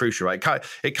it's so crucial, right?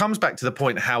 It comes back to the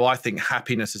point how I think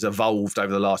happiness has evolved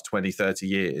over the last 20, 30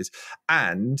 years,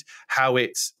 and how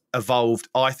it's evolved,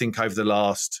 I think, over the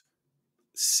last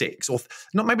 6, or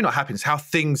maybe not happiness, how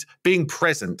things being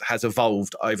present has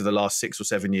evolved over the last 6 or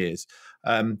 7 years.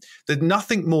 There's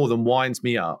nothing more than winds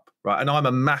me up, right? And I'm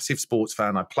a massive sports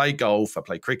fan. I play golf, I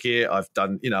play cricket, I've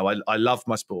done, I love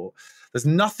my sport. There's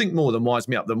nothing more than winds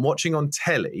me up than watching on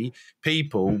telly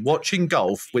people watching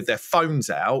golf with their phones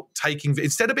out,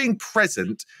 instead of being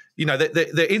present,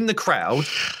 they're in the crowd.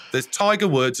 There's Tiger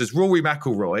Woods, there's Rory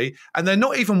McIlroy, and they're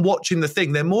not even watching the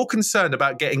thing. They're more concerned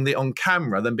about getting it on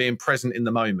camera than being present in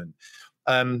the moment.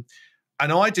 And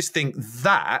I just think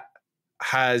that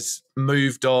has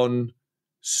moved on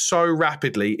so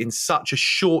rapidly in such a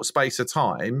short space of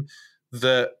time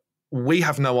that we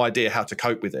have no idea how to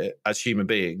cope with it as human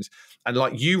beings. And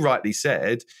like you rightly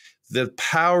said, the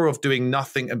power of doing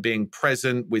nothing and being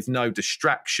present with no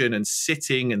distraction and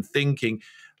sitting and thinking,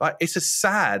 like, it's a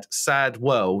sad, sad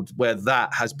world where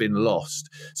that has been lost.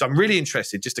 So I'm really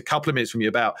interested, just a couple of minutes from you,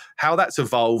 about how that's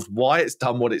evolved, why it's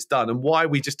done what it's done, and why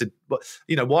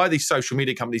why these social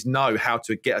media companies know how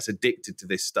to get us addicted to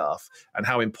this stuff, and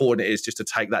how important it is just to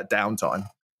take that downtime.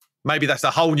 Maybe that's a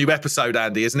whole new episode,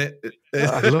 Andy, isn't it?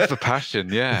 I love the passion,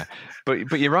 yeah.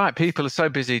 But you're right. People are so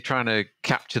busy trying to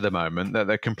capture the moment that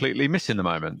they're completely missing the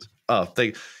moment. Oh,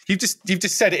 you've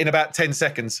just said it in about 10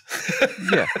 seconds.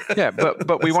 yeah.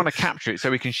 But we want to capture it so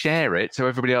we can share it, so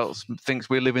everybody else thinks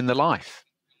we're living the life.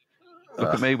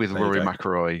 Look at me with Rory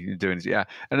McIlroy doing it. Yeah,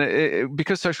 and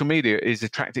because social media is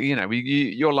attractive,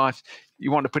 your life,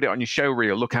 you want to put it on your show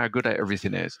reel. Look how good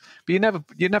everything is, but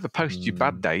you never post your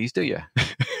bad days, do you?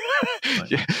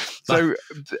 So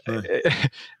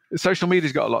social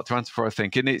media's got a lot to answer for, I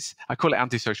think. And I call it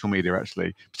anti-social media,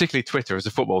 actually, particularly Twitter. As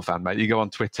a football fan, mate, you go on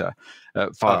Twitter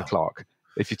at 5 o'clock.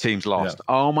 If your team's lost,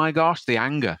 oh my gosh, the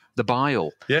anger, the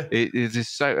bile. Yeah. There's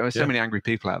so many angry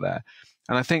people out there.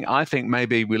 And I think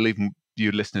maybe we'll leave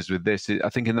you listeners with this. I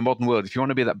think in the modern world, if you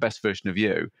want to be that best version of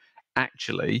you,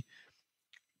 actually,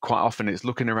 quite often it's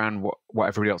looking around what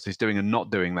everybody else is doing and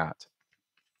not doing that.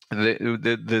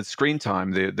 The screen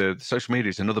time, the social media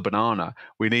is another banana.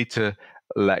 We need to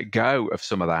let go of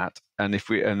some of that. And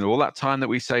and all that time that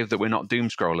we save that we're not doom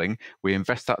scrolling, we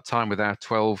invest that time with our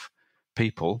 12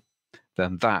 people,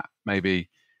 then that maybe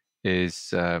is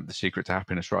the secret to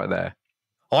happiness right there.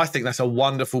 I think that's a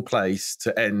wonderful place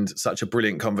to end such a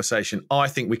brilliant conversation. I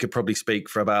think we could probably speak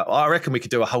for I reckon we could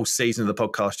do a whole season of the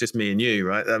podcast, just me and you,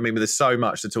 right? I mean, there's so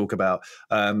much to talk about.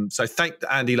 So thank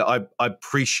Andy. I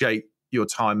appreciate your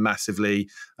time massively.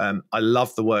 I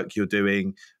love the work you're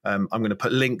doing. I'm going to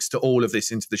put links to all of this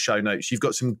into the show notes. You've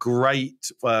got some great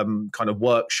kind of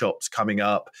workshops coming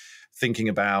up, thinking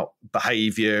about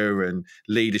behavior and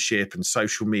leadership and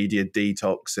social media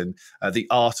detox and the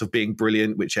art of being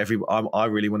brilliant, which I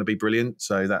really want to be brilliant.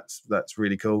 So that's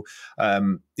really cool.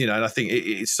 And I think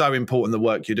it's so important, the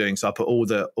work you're doing. So I put all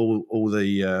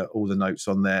the notes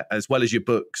on there, as well as your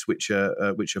books, which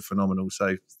are phenomenal.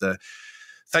 So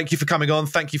thank you for coming on.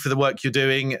 Thank you for the work you're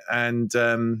doing. And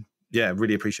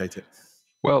really appreciate it.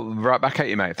 Well, right back at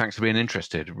you, mate. Thanks for being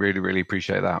interested. Really, really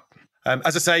appreciate that.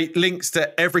 As I say, links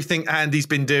to everything Andy's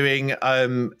been doing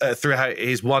throughout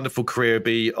his wonderful career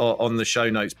be on the show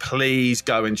notes. Please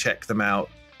go and check them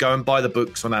out. Go and buy the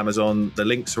books on Amazon. The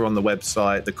links are on the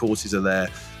website. The courses are there.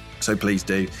 So please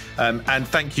do. And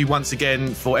thank you once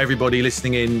again for everybody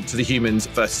listening in to the Humans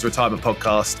versus Retirement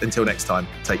podcast. Until next time,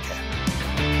 take care.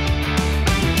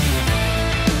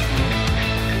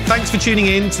 Thanks for tuning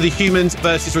in to the Humans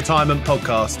versus Retirement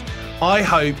podcast. I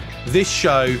hope this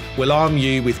show will arm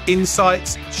you with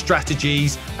insights,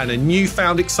 strategies, and a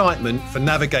newfound excitement for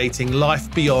navigating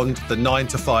life beyond the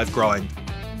 9-to-5 grind.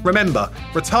 Remember,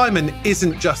 retirement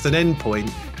isn't just an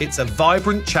endpoint, it's a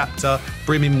vibrant chapter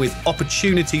brimming with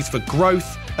opportunities for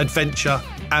growth, adventure,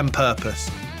 and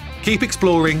purpose. Keep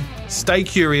exploring, stay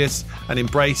curious, and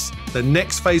embrace the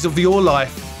next phase of your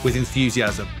life with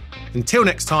enthusiasm. Until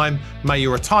next time, may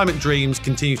your retirement dreams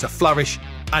continue to flourish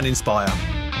and inspire.